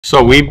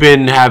So we've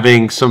been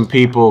having some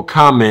people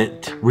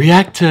comment,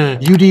 react to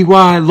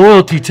UDY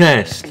loyalty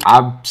test.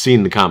 I've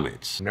seen the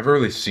comments. I've never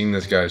really seen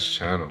this guy's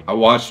channel. I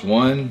watched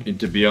one, and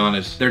to be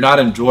honest, they're not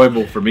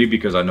enjoyable for me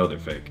because I know they're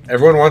fake.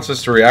 Everyone wants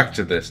us to react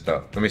to this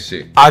stuff. Let me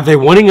see. Are they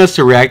wanting us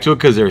to react to it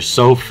because they're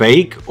so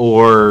fake,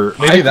 or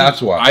maybe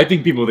that's why? I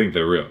think people think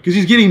they're real because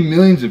he's getting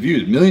millions of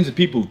views. Millions of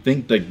people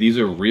think like these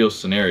are real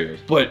scenarios.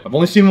 But I've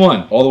only seen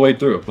one all the way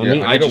through.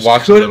 Yeah, I just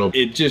watch a little.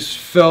 It just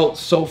felt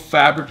so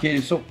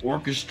fabricated, so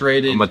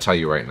orchestrated. I'm gonna tell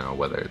you right now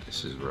whether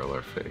this is real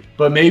or fake.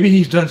 But maybe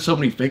he's done so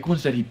many fake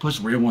ones that he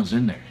puts real ones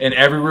in there. And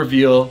every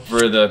reveal,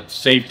 for the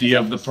safety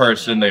of the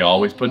person, they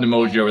always put an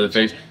emoji over the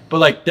face. But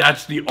like,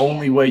 that's the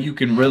only way you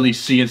can really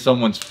see in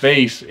someone's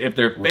face if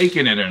they're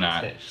faking it or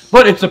not.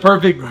 But it's a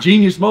perfect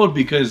genius mode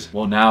because,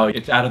 well, now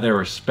it's out of their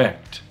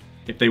respect.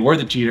 If they were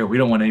the cheater, we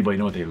don't want anybody to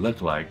know what they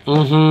look like.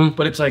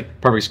 But it's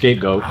like perfect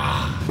scapegoat.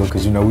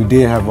 Because, you know, we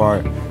did have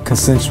our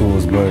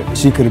consensuals, but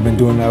she could have been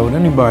doing that with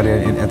anybody.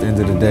 And at the end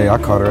of the day, I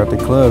caught her at the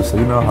club, so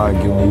you know how I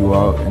get when you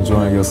out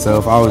enjoying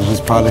yourself. I was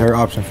just probably her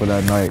option for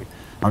that night.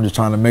 I'm just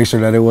trying to make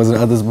sure that it wasn't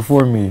others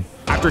before me.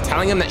 After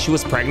telling him that she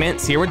was pregnant,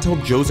 Sierra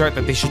told Jozart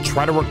that they should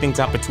try to work things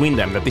out between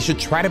them, that they should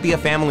try to be a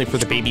family for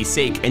the baby's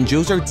sake, and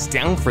Jozart's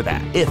down for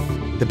that, if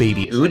the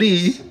baby is.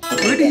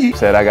 UDY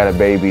said, I got a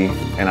baby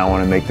and I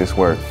want to make this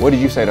work. What did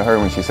you say to her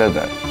when she said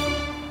that?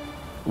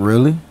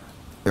 Really?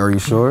 Are you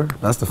sure?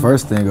 That's the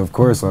first thing, of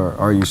course.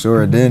 Are you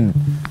sure? Then,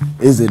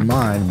 is it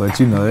mine? But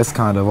you know, it's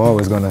kind of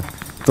always gonna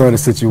throw the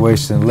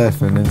situation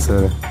left and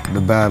into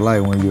the bad light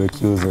when you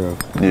accuse her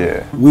of.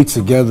 Yeah. We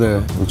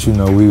together, but you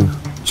know, we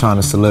trying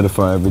to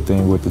solidify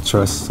everything with the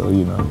trust, so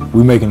you know,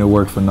 we making it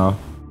work for now.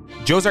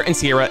 Jozart and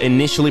Sierra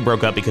initially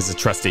broke up because of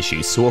trust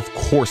issues, so of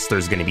course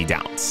there's gonna be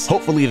doubts.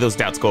 Hopefully those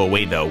doubts go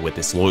away though with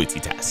this loyalty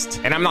test.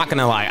 And I'm not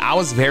gonna lie, I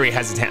was very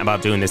hesitant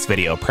about doing this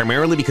video,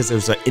 primarily because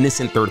there's an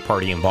innocent third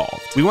party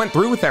involved. We went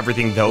through with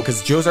everything though,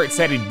 because Jozart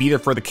said he'd be there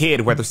for the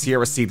kid whether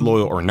Sierra stayed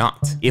loyal or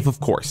not, if of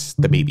course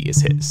the baby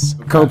is his.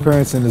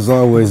 Co-parenting is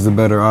always the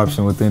better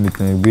option with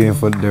anything. Being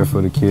there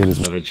for the kid is.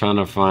 So they're trying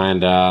to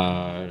find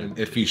out.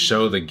 If you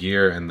show the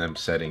gear and them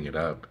setting it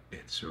up,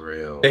 it's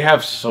real. they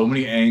have so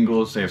many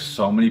angles, they have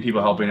so many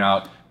people helping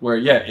out, where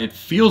yeah, it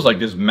feels like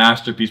this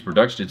masterpiece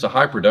production. It's a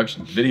high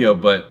production video,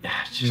 but it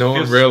just No one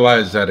feels...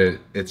 realized that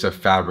it's a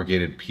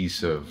fabricated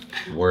piece of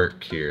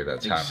work here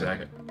that's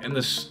happening. And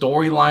the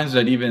storylines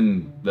that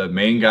even the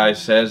main guy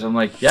says, I'm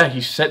like, yeah,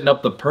 he's setting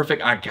up the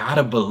perfect, I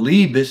gotta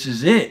believe this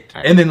is it.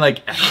 And then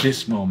like, at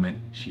this moment,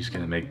 she's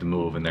gonna make the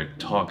move and they're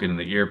talking in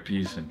the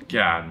earpiece and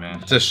God, man.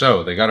 It's a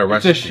show. They got a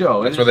recipe. It's a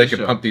show. That's where they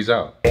can pump these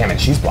out. Damn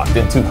it, she's blocked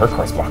in too. Her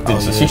car's blocked in,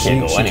 so she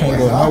can't go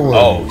anywhere.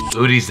 Oh,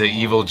 UDY's the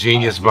evil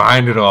genius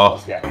behind it all.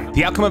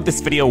 The outcome of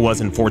this video was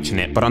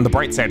unfortunate, but on the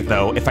bright side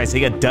though, if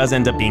Isaiah does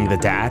end up being the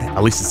dad,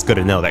 at least it's good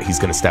to know that he's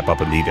gonna step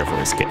up and be there for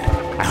his kid.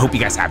 I hope you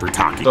guys have her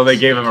talking. So they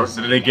gave him,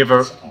 did they give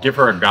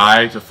her a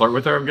guy to flirt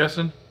with her, I'm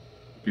guessing?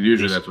 Because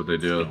usually that's what they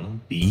do.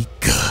 Be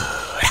good.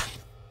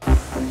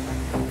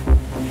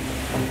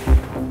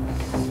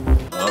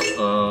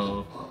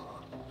 Uh-oh.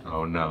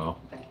 Oh no.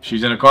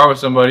 She's in a car with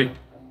somebody.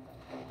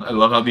 I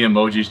love how the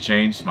emojis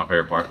changed. It's my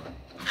favorite part.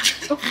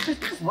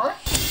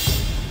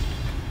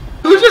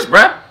 Who's this,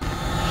 bruh?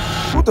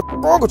 What the f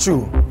wrong with you?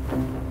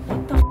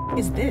 What the f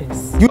is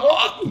this?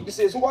 This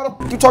is why the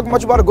f you talking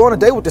about you about to go on a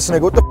date with this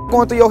nigga? What the f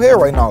going through your head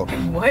right now?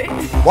 What?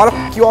 Why the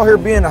f you out here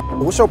being a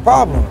what's your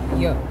problem?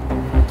 Yo,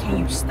 can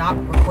you stop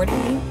recording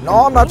me?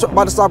 No, I'm not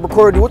about to stop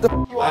recording you. What the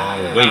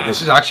f Wait,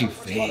 this is actually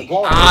fake.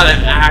 Ah,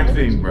 that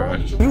acting, bro.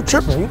 you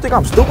tripping? You think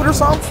I'm stupid or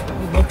something?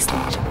 You look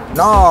stupid.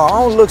 Nah, I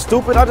don't look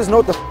stupid. I just know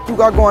what the f you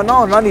got going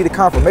on and I need a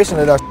confirmation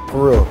of that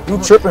for real. You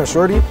tripping,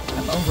 shorty?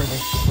 I'm over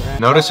this.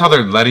 Notice how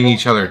they're letting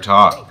each other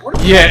talk.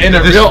 Yeah, in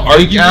a real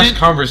Big ass argument,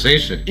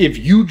 conversation. if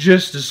you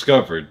just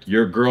discovered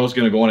your girl's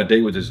gonna go on a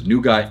date with this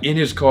new guy in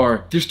his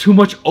car, there's too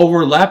much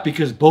overlap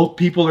because both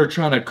people are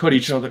trying to cut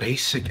each other.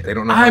 Basic. They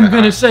don't know. how I'm to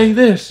gonna act. say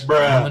this.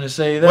 I'm gonna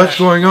say that. What's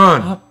going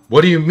on?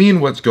 What do you mean?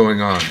 What's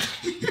going on?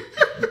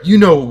 You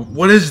know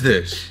what is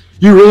this?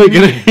 You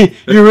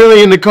you're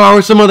really in the car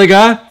with some other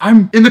guy?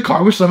 I'm in the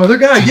car with some other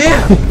guy.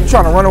 Yeah. You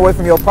trying to run away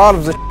from your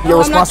problems and your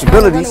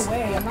responsibilities.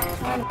 I'm not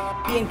trying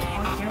to be in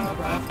camera,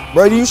 bro.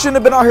 Bro, you shouldn't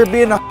have been out here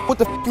being a what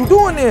the f you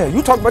doing there?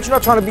 You talk about you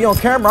not trying to be on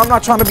camera. I'm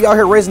not trying to be out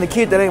here raising a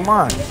kid that ain't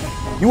mine.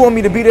 You want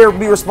me to be there,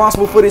 be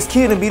responsible for this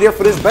kid and be there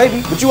for this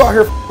baby, but you out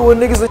here with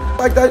niggas and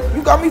like that.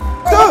 You got me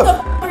What up.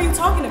 the f are you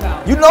talking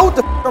about? You know what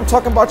the f I'm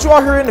talking about. You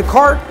out here in the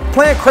car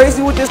playing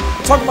crazy with this,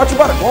 talking about you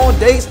about to go on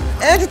dates,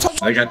 and you talking.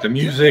 They got the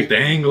music, the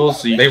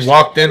angles. So you They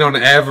walked in on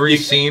every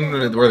scene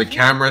where the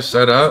camera's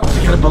set up.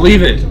 gotta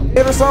believe it.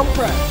 Or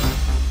something.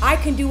 I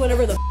can do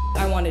whatever the f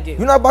I want to do.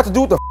 You're not about to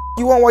do what the f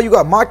you want while you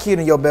got my kid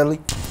in your belly.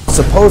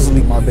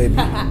 Supposedly my baby.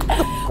 What the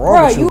f wrong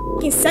Bro, with you? you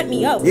f***ing set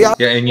me up. Yeah.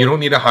 Yeah, and you don't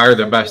need to hire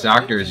the best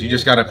actors. You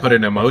just gotta put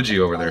an emoji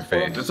over their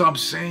face. That's what I'm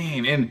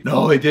saying. And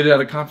no, they did it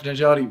out of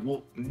confidentiality.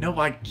 Well, no,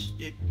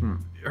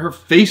 her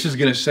face is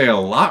gonna say a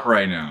lot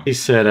right now. He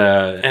said,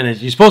 and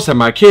you're supposed to have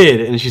my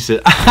kid, and she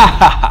said,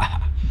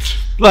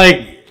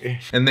 like,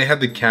 And they had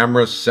the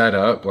camera set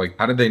up. Like,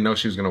 how did they know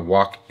she was gonna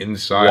walk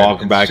inside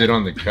and back. sit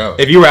on the couch?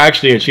 If you were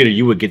actually a cheater,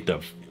 you would get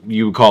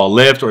you would call a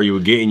lift, or you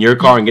would get in your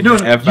car and get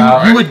the F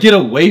out. You would get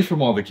away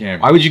from all the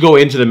cameras. Why would you go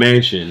into the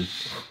mansion?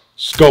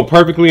 Just go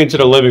perfectly into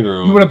the living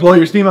room. You want to blow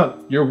your steam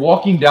out? You're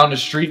walking down the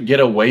street. Get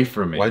away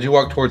from me. Why'd you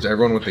walk towards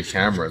everyone with the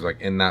cameras, like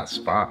in that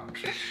spot?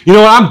 You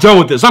know what? I'm done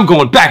with this. I'm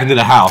going back into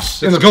the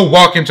house. Let's go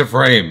walk into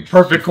frame.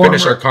 Perfect.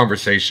 Finish our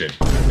conversation.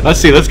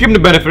 Let's see. Let's give him the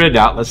benefit of the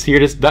doubt. Let's hear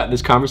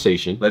this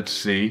conversation. Let's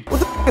see. What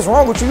the f is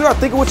wrong with you? You not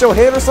thinking with your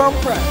head or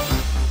something?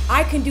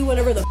 I can do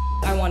whatever the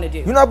I want to do.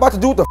 You're not about to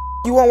do what the f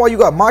you want while you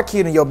got my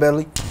kid in your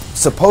belly.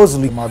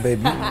 Supposedly my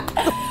baby. What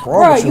the f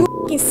wrong Bro, with you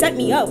fucking set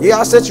me up. Yeah,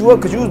 I set you up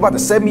because you was about to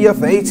set me up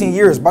for 18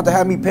 years. About to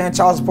have me paying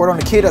child support on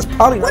a kid that's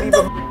probably not What the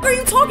even. f are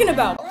you talking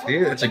about? See,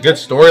 it's a good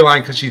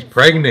storyline because she's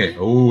pregnant.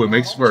 Oh, it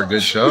makes for a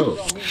good show.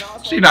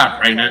 She's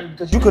not pregnant.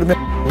 You could have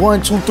been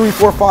 1, 2, 3,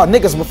 4, 5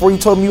 niggas before you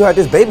told me you had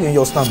this baby in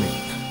your stomach.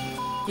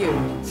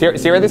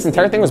 Sierra, this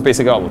entire thing was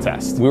basically all a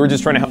test. We were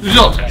just trying to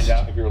help find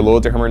out if you were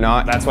loyal to him or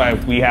not. That's why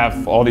we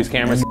have all these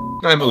cameras.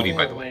 I'm Moody,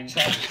 by the way.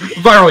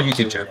 Viral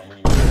YouTube channel.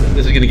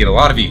 This is gonna get a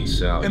lot of views,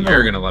 so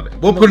you're gonna love it.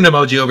 We'll put an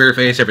emoji over your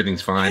face,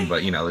 everything's fine,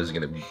 but you know, this is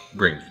gonna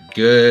bring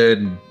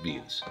good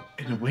views.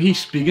 And the way he's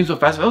speaking so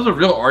fast, that was a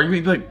real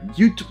argument. Like,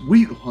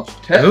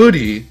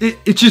 Moody?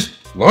 It's just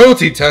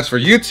Loyalty test for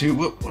YouTube?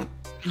 What?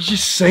 he's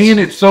just saying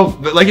it so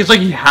like it's like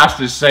he has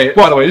to say it.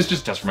 By the way, it's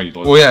just test for my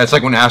Well, yeah, it's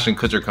like when Ashton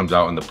Kutcher comes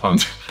out in the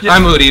Punk.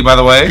 I'm Moody, by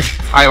the way.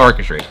 I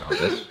orchestrated all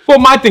this. Well,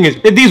 my thing is,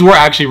 if these were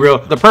actually real,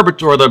 the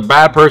perpetrator or the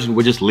bad person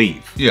would just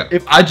leave. Yeah.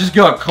 If I just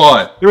got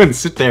caught, They wouldn't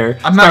sit there.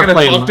 I'm not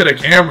gonna talk to the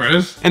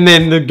cameras. And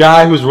then the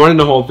guy who's running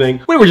the whole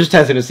thing, we were just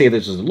testing to see if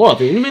this was a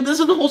loyalty. I mean, this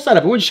is the whole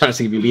setup. We're just trying to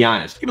see if you be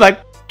honest. He'd be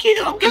like, get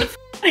the f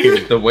out of here.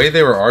 The way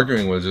they were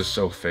arguing was just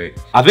so fake.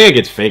 I think it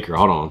gets faker.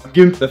 Hold on.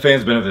 Give the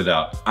fans benefit of the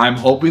doubt. I'm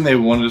hoping they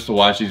wanted us to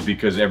watch these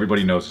because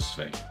everybody knows it's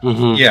fake.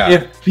 Yeah.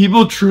 If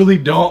people truly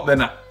don't,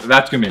 then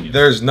that's gonna be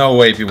There's no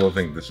way people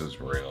think this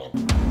is real.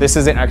 This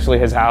isn't actually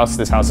his house.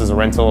 This house is a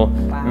rental.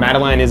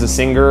 Madeline is a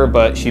singer,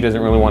 but she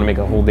doesn't really want to make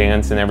a whole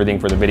dance and everything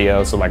for the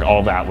video. So like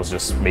all that was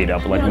just made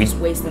up. Like I'm we just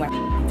wasting my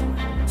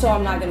time. So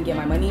I'm not gonna get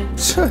my money.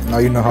 Now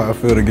you know how I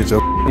feel to get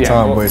your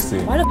time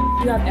wasted. Why the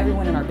f you have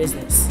everyone in our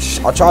business?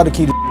 I tried to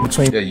keep it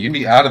between Yeah, you'd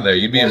be out of there.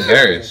 You'd be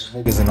embarrassed.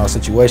 niggas in our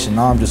situation.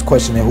 Now I'm just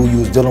questioning who you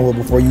was dealing with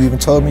before you even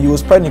told me you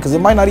was pregnant, because it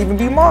might not even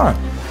be mine.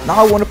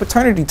 Now I want a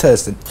paternity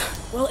tested.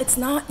 Well, it's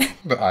not.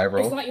 The eye It's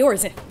roll. not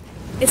yours.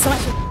 It's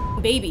not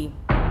your baby.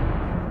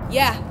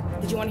 Yeah.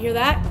 Did you want to hear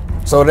that?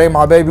 So they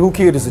my baby. Who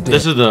kid is it then?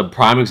 This is the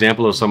prime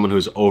example of someone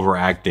who's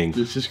overacting.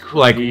 This is crazy.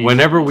 Like,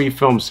 whenever we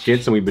film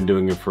skits, and we've been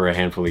doing it for a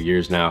handful of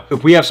years now,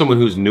 if we have someone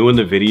who's new in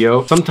the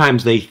video,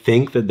 sometimes they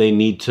think that they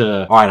need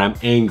to, all right, I'm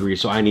angry,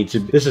 so I need to,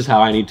 this is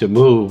how I need to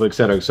move,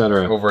 etc.,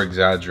 etc. Over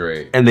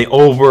exaggerate. And they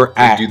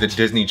overact. Do the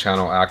Disney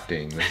Channel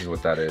acting. This is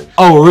what that is.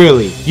 Oh,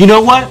 really? You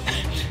know what?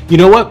 You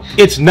know what?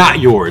 It's not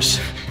yours.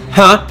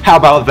 Huh? How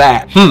about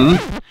that?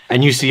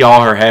 And you see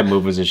all her head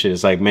movements and shit.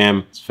 It's like,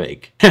 ma'am, it's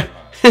fake.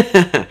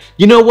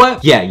 You know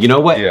what? Yeah, you know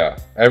what? Yeah,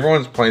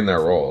 everyone's playing their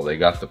role. They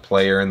got the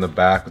player in the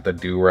back with the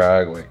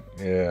do-rag. Like,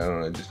 yeah, I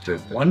don't know, just did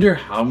that. Wonder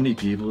how many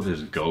people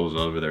this goes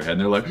over their head.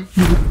 And they're like,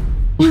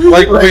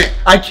 Like, wait,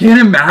 I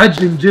can't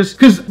imagine just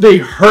because they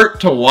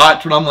hurt to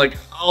watch. When I'm like,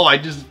 oh, I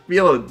just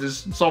feel it.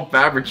 It's all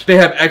fabric. They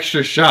have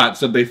extra shots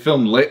that they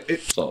filmed late.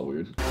 It's all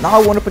weird.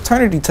 Now I want a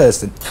paternity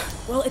tested.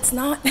 Well, it's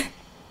not.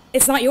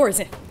 It's not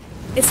yours.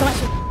 It's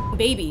not your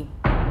baby.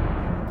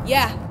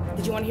 Yeah.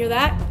 Did you want to hear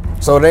that?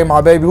 So they my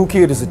baby. Who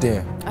kid is it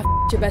then? I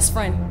f***ed your best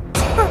friend.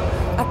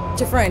 I f***ed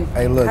your friend.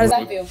 Hey, look. How does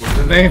that feel? What's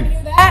his name?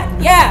 Hear that?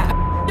 Yeah.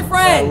 I f***ed your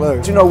friend.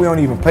 Look, you know we don't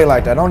even play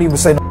like that. Don't even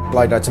say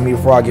like that to me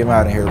before I get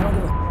out of here.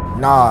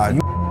 Nah, you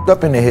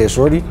up in the head,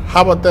 shorty.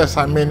 How about this?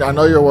 I mean, I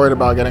know you're worried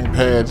about getting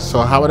paid, so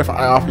how about if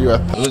I offer you a...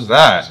 who's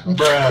that?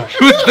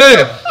 Who's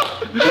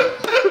this?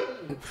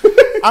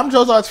 I'm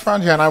Jose's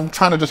friend here, and I'm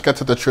trying to just get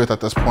to the truth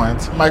at this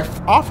point. My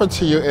offer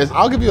to you is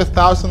I'll give you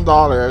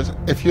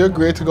 $1,000 if you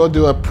agree to go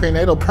do a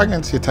prenatal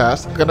pregnancy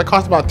test. It's gonna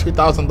cost about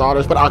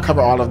 $2,000, but I'll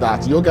cover all of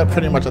that. You'll get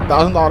pretty much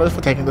 $1,000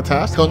 for taking the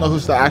test. He'll know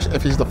who's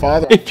if he's the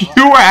father. If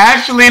you were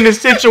actually in this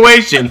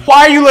situation,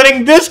 why are you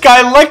letting this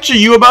guy lecture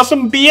you about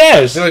some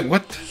BS? They're like,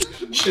 what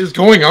the shit is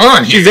going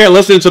on? She's there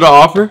listening to the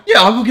offer.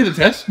 Yeah, I'll go get a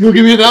test. You'll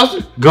give me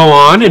 $1,000. Go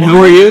on, and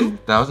who are you?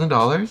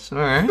 $1,000? All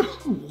right.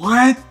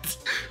 What?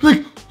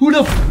 Like, who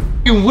the f***?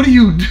 What are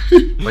you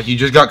doing? Like, you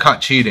just got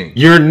caught cheating.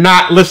 You're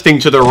not listening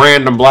to the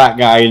random black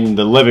guy in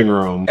the living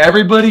room.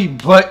 Everybody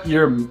but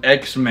your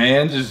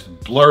ex-man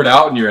just blurred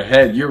out in your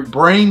head. Your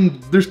brain,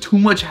 there's too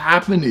much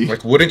happening.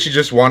 Like, wouldn't you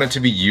just want it to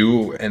be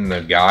you and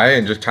the guy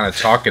and just kind of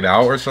talk it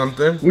out or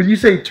something? Would you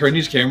say turn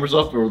these cameras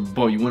off, or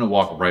boy, you want to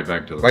walk right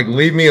back to them? Like,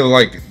 leave me,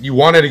 like, you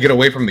wanted to get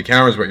away from the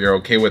cameras, but you're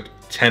okay with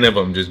 10 of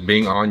them just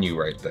being on you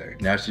right there.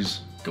 Now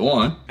she's, go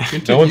on.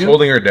 No one's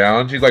holding her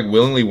down. She's like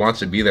willingly wants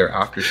to be there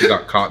after she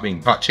got caught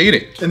being caught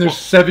cheating. And there's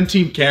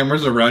 17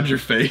 cameras around your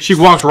face. She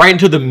walked right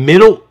into the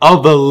middle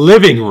of the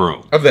living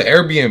room. Of the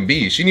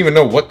Airbnb. She didn't even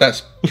know what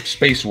that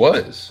space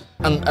was.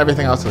 And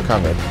everything else is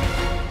covered.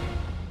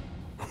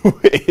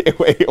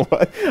 Wait,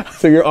 what?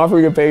 So you're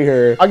offering to pay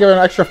her? I'll give her an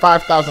extra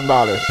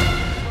 $5,000.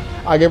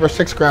 I gave her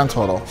 $6 grand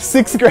total.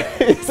 6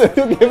 grand? So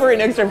you'll give her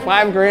an extra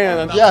 5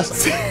 grand?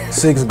 Yes.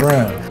 6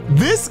 grand.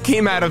 This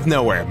came out of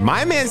nowhere.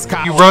 My man's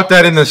Kyle. You wrote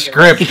that in the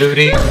script,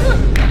 dude.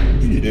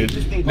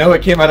 No,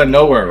 it came out of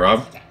nowhere,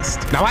 Rob.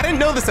 Now, I didn't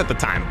know this at the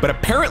time, but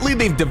apparently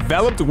they've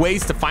developed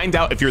ways to find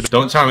out if you're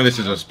Don't tell me this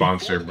is a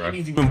sponsor, bro.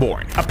 even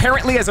born.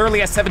 Apparently as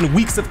early as 7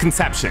 weeks of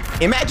conception.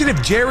 Imagine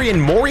if Jerry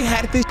and Maury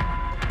had this.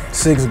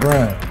 6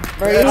 grand.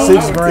 Bro,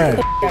 6 grand.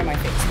 Out of my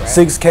face, bro.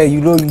 6K.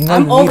 You know you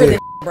I'm need over it. this,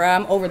 bro.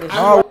 I'm over this.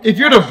 If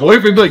you're the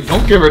boyfriend, be like,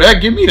 don't give her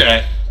that. Give me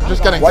that.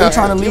 Just getting Why you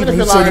trying to leave? Even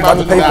You if said you're you lying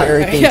about to pay for that.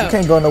 everything. Yo, You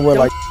can't go nowhere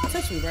like. Don't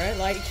touch me, bro.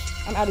 Like,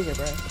 I'm out of here,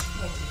 bro.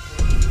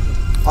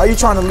 Why you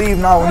trying to leave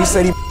now when he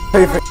said he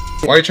pay for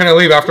Why are you trying to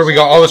leave after we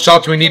got all the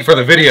shots we need for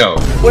the video?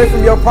 away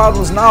from your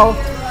problems now?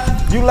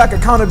 You lack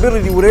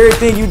accountability with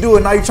everything you do,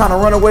 and now you trying to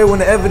run away when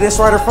the evidence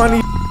right in front of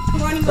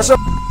you. That's your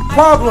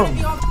problem.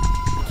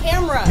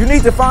 Camera. You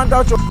need to find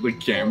out your. The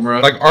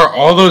camera. Like, are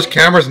all those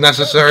cameras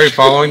necessary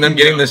following them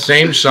getting the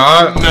same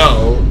shot?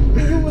 no.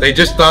 They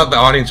just thought the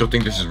audience would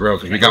think this is real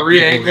because we got 3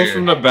 people angles here.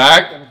 from the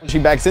back. She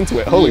backs into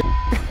it. Holy.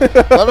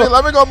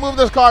 Let me go move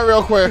this car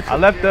real quick. I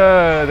left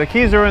the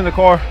keys are in the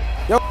car.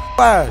 Yo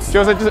ass.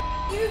 Joe said,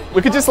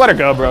 we could just let her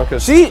go, bro.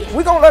 Cause We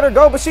gonna let her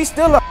go, but she's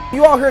still a.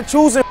 You out here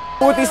choosing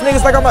with these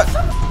niggas like I'm a.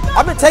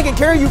 I've been taking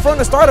care of you from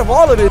the start of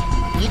all of this.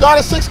 You got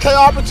a 6K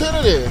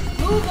opportunity.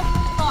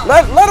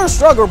 Let her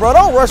struggle, bro.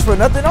 Don't rush for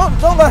nothing.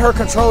 Don't let her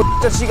control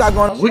that she got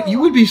going on. You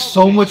would be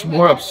so much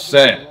more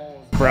upset.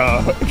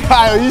 bro,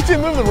 Kyle, you should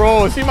move the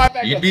roles. She might.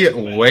 You'd be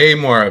way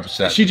more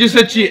upset. She just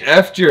said she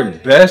effed your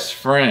best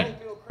friend.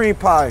 Cream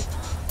pie.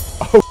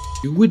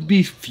 You would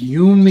be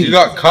fuming. You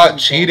got caught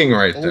cheating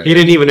right there. He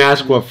didn't even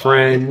ask what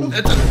friend.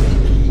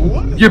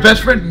 Your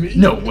best friend?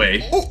 No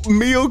way. Oh,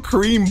 meal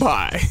cream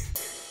pie.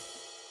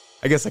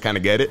 I guess I kind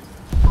of get it.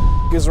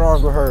 What's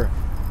wrong with her?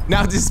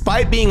 Now,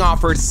 despite being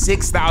offered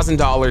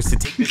 $6,000 to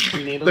take this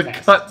prenatal The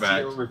test, cutback.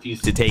 Sarah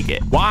refused to take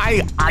it.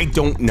 Why? I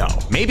don't know.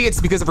 Maybe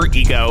it's because of her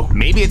ego.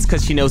 Maybe it's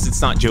because she knows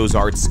it's not Joe's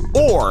arts.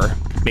 Or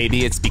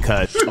maybe it's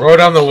because... Roll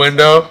down the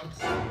window.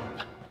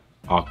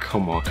 Oh,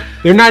 come on.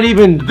 They're not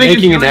even thing is,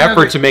 making you an don't have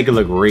effort to- to make it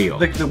look real.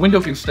 The window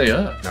can stay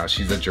up. No,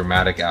 she's a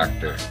dramatic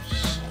actor.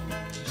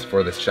 It's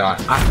for the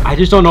shot. I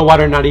just don't know why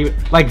they're not even...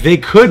 Like, they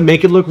could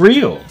make it look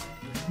real.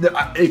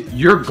 If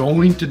you're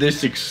going to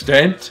this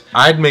extent,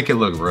 I'd make it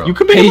look real. You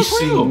could make it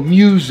look real. pacing,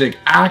 music,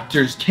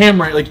 actors,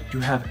 camera, like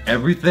you have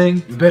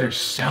everything. You better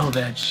sell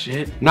that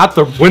shit. Not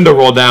the window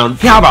roll down.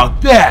 How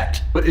about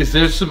that? But is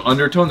there some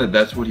undertone that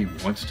that's what he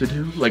wants to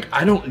do? Like,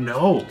 I don't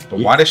know. But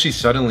why does she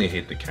suddenly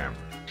hate the camera?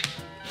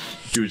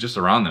 She was just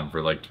around them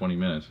for like 20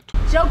 minutes.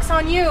 Joke's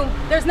on you.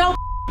 There's no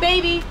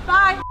baby.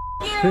 Bye.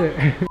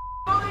 You.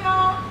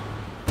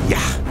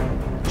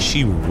 Yeah,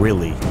 she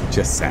really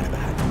just said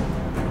that.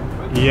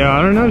 Yeah,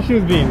 I don't know if she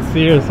was being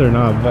serious or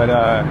not, but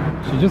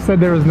she just said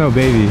there was no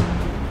baby.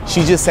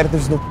 She just said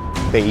there's no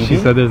baby. She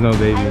said there's no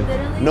baby.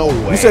 No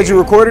way. You said you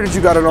recorded it. You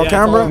got it on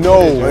camera. No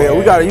Oh, yeah,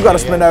 way. you gotta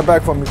spin that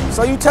back for me.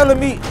 So you telling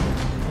me?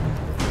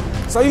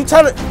 So you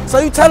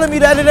telling me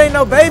that it ain't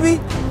no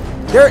baby?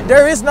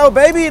 There is no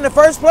baby in the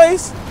first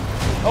place.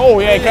 Oh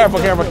yeah, careful.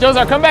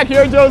 Jozar, come back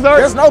here, Jozar.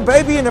 There's no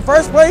baby in the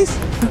first place.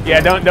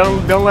 Yeah, don't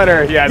let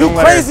her. Yeah, You don't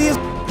let crazy as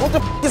what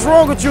the is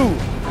wrong with you?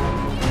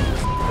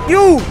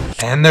 You.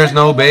 And there's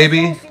no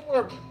baby?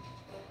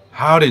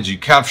 How did you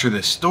capture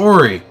this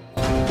story?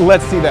 her.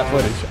 Let's see that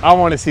footage. I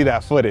want to see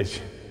that footage.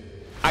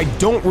 I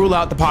don't rule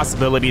out the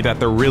possibility that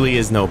there really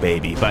is no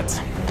baby, but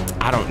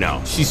I don't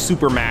know. She's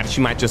super mad. She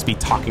might just be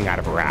talking out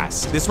of her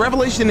ass. This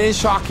revelation is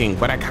shocking,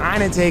 but I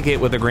kind of take it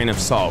with a grain of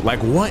salt. Like,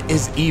 what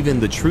is even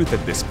the truth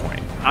at this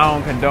point? I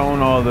don't condone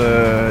all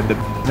the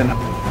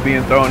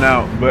being thrown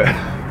out, but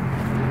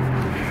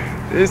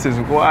this is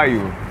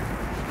wild.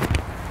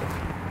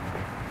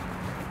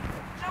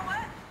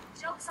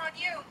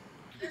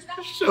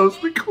 Shows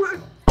the clip.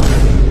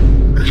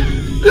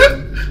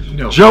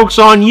 No. Joke's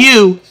on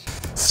you.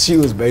 She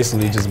was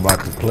basically just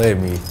about to play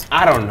me,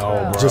 I don't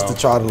know, bro. just to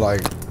try to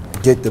like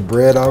get the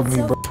bread out of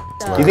me,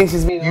 bro. You think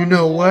she's being? You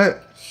know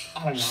what?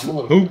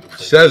 Who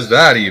says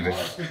that even?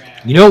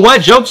 You know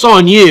what? Joke's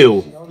on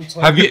you.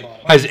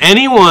 Has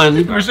anyone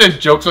Who said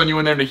jokes on you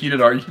when they're in a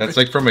heated argument? That's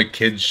like from a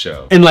kid's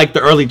show. in like the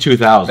early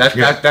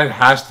 2000s? That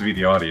has to be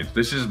the audience.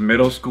 This is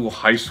middle school,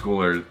 high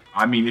schoolers.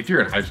 I mean, if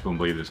you're in high school and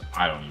believe this,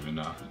 I don't even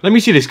know. Let me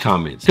see these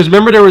comments. Because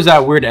remember there was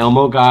that weird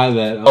Elmo guy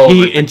that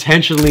he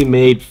intentionally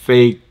made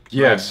fake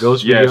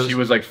ghost videos? He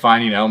was like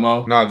finding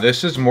Elmo. No,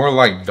 this is more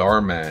like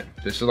Darman.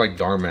 This is like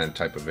Darman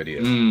type of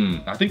video.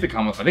 I think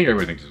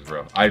everybody thinks it's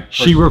real.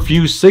 She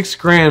refused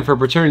 $6,000 for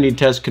paternity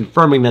test,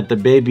 confirming that the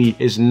baby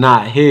is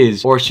not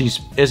his or she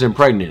isn't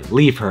pregnant.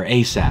 Leave her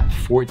ASAP.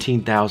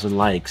 14,000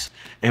 likes.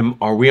 And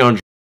are we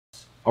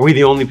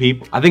the only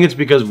people? I think it's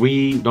because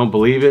we don't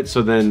believe it,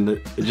 so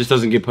then it just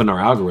doesn't get put in our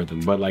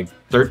algorithm. But like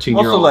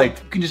 13-year-old. Also,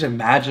 like, you can just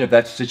imagine if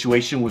that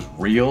situation was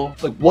real.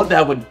 Like, what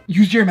that would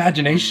use your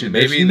imagination.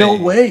 Maybe There's no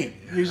way.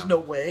 There's no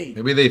way.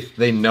 Maybe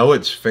they know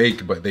it's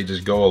fake, but they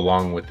just go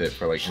along with it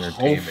for like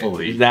entertainment.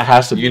 Hopefully. That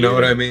has to be. You know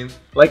what I mean?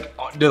 Like,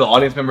 do the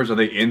audience members, are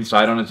they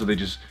inside on it? So they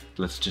just,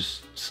 let's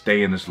just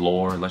stay in this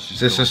lore. Let's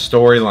just. It's just a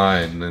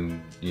storyline,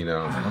 and you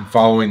know, I'm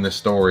following the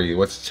story.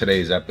 What's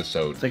today's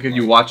episode? It's like if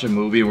you watch a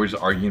movie and we're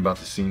just arguing about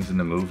the scenes in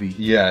the movie.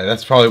 Yeah,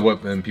 that's probably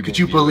what then people. Could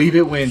you believe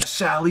it when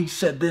Sally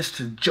said this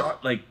to John?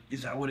 Like,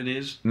 is that what it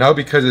is? No,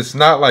 because it's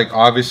not like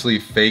obviously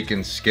fake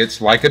and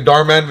skits like a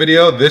Darman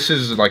video. This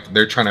is like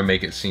they're trying to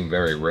make it seem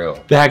very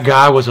real. That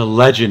guy was a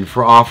legend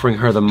for offering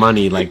her the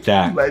money like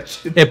that.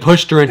 Legend. It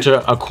pushed her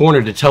into a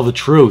corner to tell the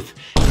truth.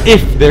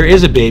 If there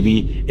is a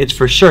baby, it's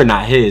for sure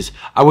not his.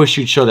 I wish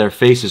you'd show their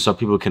faces so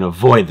people can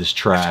avoid this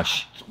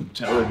trash.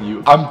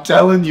 I'm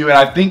telling you, and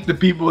I think the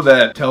people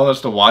that tell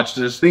us to watch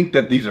this think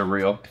that these are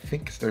real. I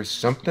think there's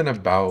something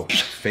about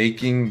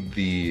faking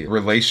the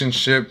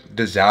relationship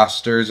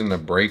disasters and the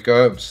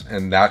breakups,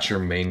 and that's your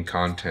main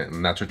content,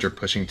 and that's what you're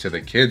pushing to the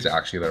kids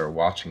actually that are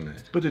watching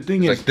this. But the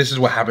thing It's is, like, this is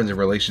what happens in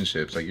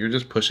relationships. Like, you're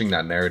just pushing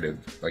that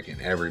narrative like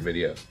in every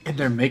video. and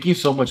they're making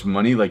so much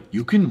money, like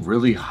you can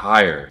really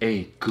hire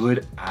a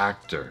good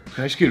actor. You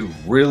guys could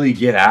really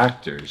get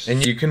actors.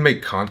 And you can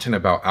make content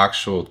about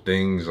actual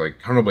things. Like,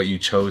 I don't know, but you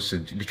chose to,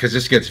 because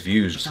this gets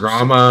views,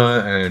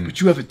 drama, and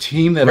But you have a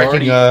team that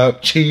breaking already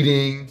up,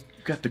 cheating.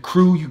 You got the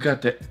crew, you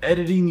got the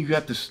editing, you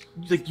got this,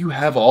 like you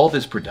have all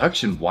this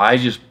production. Why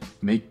just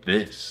make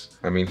this?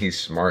 I mean, he's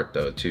smart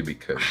though too,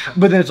 because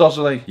But then it's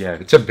also like, yeah,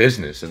 it's a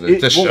business.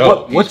 It's a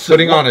show. What's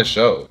putting on a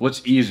show?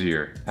 What's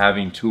easier,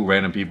 having two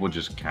random people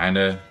just kind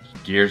of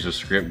gears the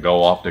script,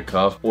 go off the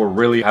cuff, or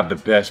really have the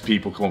best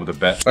people come up with the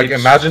best? Like,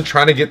 imagine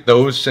trying to get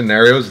those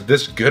scenarios,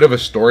 this good of a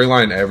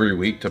storyline every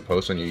week to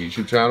post on your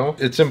YouTube channel.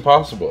 It's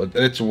impossible.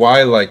 It's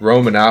why like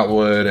Roman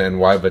Atwood and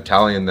why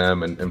Battalion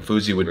them and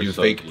Fuzi would do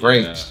fake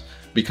pranks.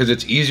 Because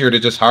it's easier to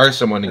just hire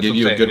someone to give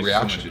you a good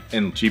reaction.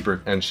 And cheaper.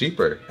 And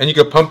cheaper. And you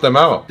could pump them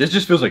out. This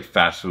just feels like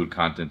fast food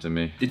content to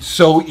me. It's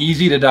so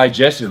easy to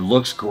digest. It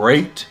looks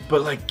great,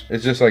 but like,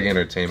 it's just like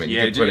entertainment.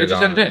 Yeah, you can put it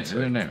on. It's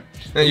entertainment.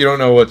 And you don't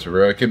know what's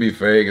real. It could be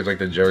fake. It's like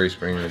the Jerry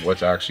Springer.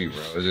 What's actually real?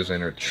 It's just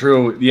entertainment.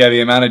 True. Yeah,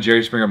 the amount of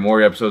Jerry Springer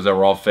Maury episodes that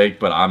were all fake,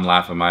 but I'm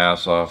laughing my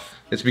ass off.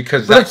 It's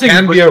because that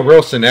can be a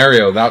real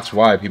scenario. That's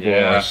why people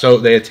are so,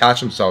 they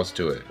attach themselves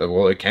to it.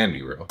 Well, it can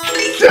be real.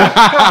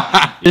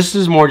 This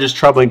is more just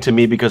troubling to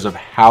me because of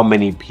how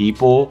many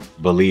people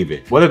believe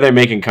it. Whether they're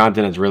making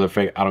content that's real or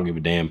fake, I don't give a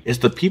damn. It's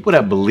the people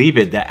that believe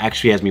it that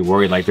actually has me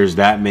worried, like there's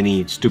that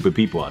many stupid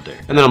people out there.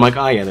 And then I'm like,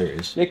 oh yeah, there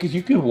is. Yeah, because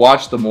you could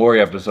watch the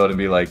Maury episode and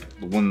be like,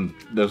 when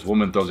this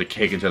woman throws a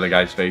cake into the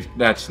guy's face,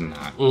 that's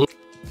not real.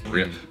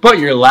 But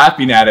you're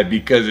laughing at it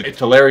because it's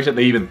hilarious that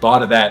they even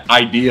thought of that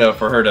idea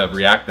for her to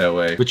react that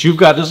way. But you've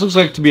got, this looks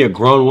like to be a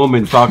grown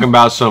woman talking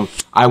about some,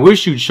 I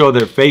wish you'd show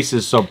their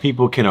faces so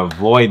people can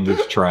avoid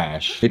this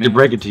trash. Hate to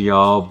break it to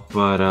y'all,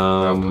 but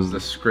that was the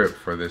script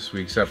for this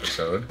week's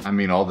episode. I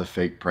mean, all the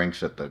fake pranks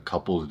that the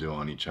couples do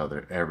on each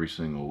other every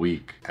single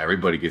week.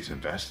 Everybody gets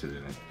invested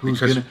in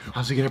it.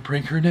 How's he gonna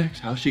prank her next?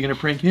 How's she gonna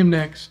prank him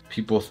next?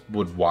 People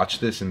would watch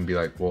this and be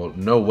like, well,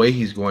 no way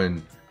he's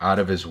going out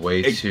of his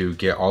way to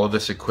get all of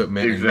this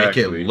equipment and make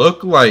it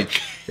look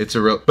like it's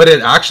a real, but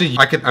it actually,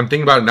 I'm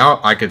thinking about it now,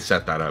 I could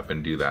set that up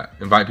and do that.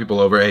 Invite people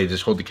over, hey,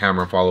 just hold the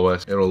camera and follow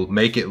us. It'll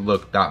make it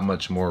look that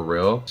much more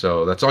real.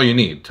 So that's all you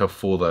need to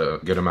fool the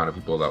good amount of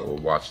people that will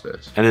watch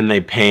this. And then they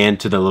pan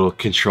to the little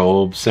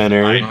control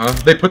center.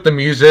 They put the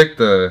music,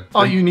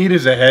 all you need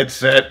is a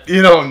headset.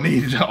 You don't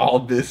need all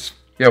this.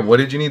 Yeah, what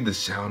did you need? The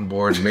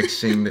soundboard,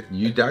 mixing.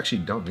 You actually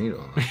don't need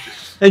all that.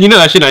 And you know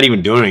that shit not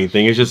even doing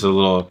anything. It's just a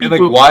little. And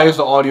like, why is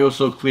the audio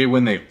so clear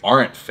when they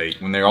aren't fake?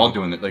 When they're all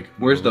doing it, like,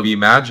 where's the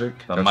magic?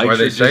 The mics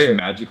are just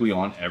magically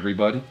on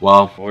everybody.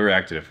 Well, we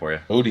reacted it for you.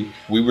 Odie,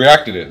 we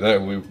reacted it.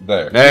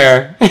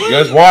 There. You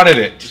guys wanted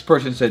it. This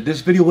person said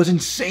this video was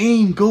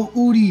insane. Go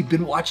Odie.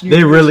 Been watching your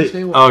They really.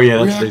 Oh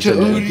yeah, that's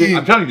Odie.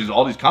 I'm telling you, just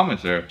all these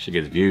comments there. She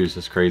gets views.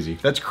 That's crazy.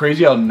 That's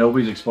crazy how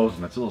nobody's exposed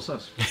them. That's a little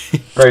sus.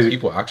 Crazy.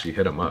 People actually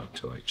hit them up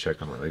to like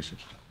check on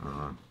relationships.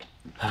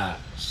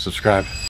 Subscribe.